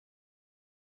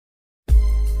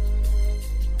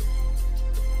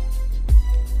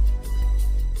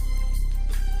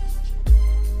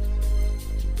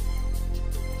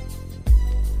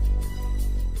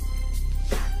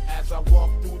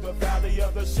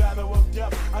shadow of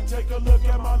death. I take a look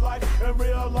at my life and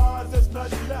realize there's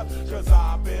nothing left. Cause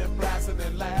I've been blasting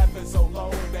and laughing so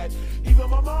long that even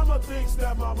my mama thinks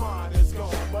that my mind is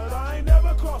gone. But I ain't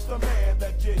never crossed a man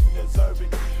that didn't deserve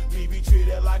it. Me be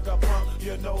treated like a punk,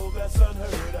 you know that's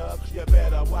unheard of. You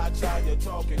better watch how you're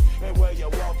talking and where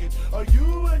you're walking, or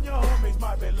you and your homies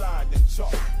might be lined in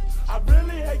chalk. I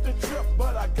really hate the trip,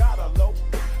 but I gotta low.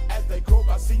 As they croak,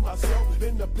 I see myself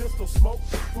in the pistol smoke.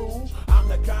 Fool, I'm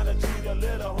the kind of G the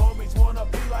little homies wanna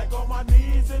be like, on my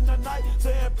knees in the night,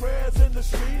 saying prayers in the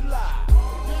street light.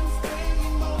 Been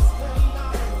spending most of their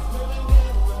lives living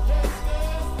in the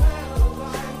gangsters'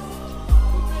 paradise.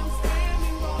 We've been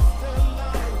spending most of their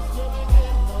lives living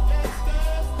in the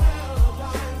gangsters'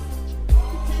 paradise.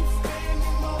 We keep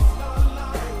spending most of our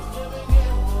lives living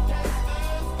in the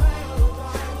gangsters'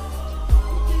 paradise.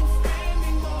 We keep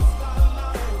spending most of our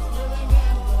lives living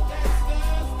in the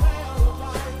gangsters'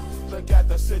 paradise. Look at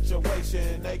the situation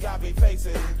they got me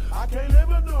facing. I can't live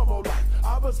a normal life.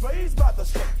 I was raised by the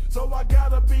state, so I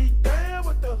gotta be down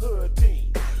with the hood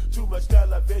team. Too much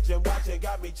television watching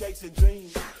got me chasing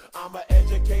dreams. I'm an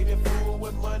educated fool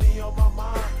with money on my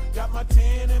mind. Got my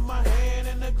tin in my hand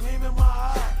and a gleam in my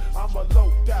eye. I'm a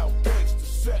loped out gangster,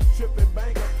 set tripping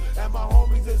banker, and my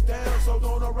homies is down, so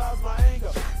don't arouse my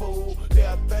anger. Fool,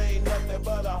 death ain't nothing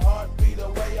but a heartbeat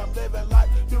away. I'm living life,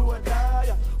 do or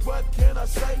die. What can I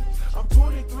say? I'm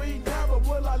 23 now, but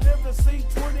will I live to see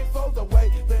 24? The way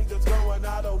things is going,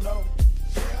 I don't know.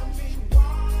 Tell me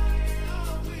why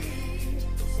are we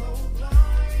so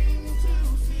blind to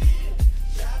see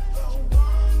that the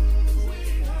ones we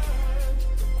hurt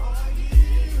are you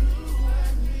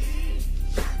and me?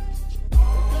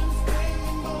 We've been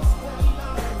spending most of our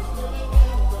lives living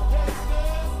in the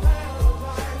gangsters'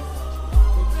 paradise.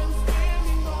 We've been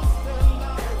spending most of our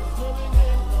lives living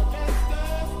in the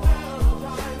gangsters'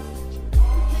 paradise.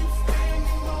 We keep spending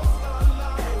most of our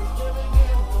lives living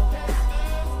in the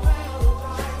gangsters'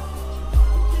 paradise.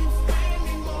 We keep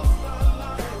spending most of our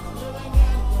lives living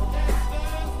in the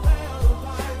gangsters'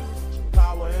 paradise.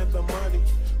 Power and the money,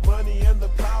 money and the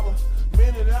power.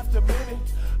 Minute after minute,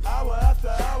 hour after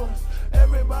hour,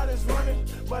 everybody's running,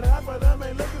 but half of them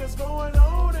ain't looking what's going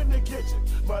on in the kitchen.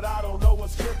 But I don't know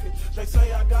what's cooking. They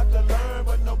say I got to learn,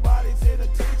 but nobody's here to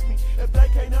teach me. If they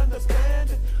can't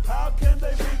understand it, how can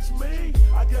they reach me?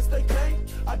 I guess they can't,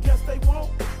 I guess they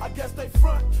won't, I guess they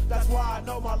front. That's why I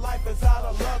know my life is out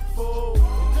of luck, fool.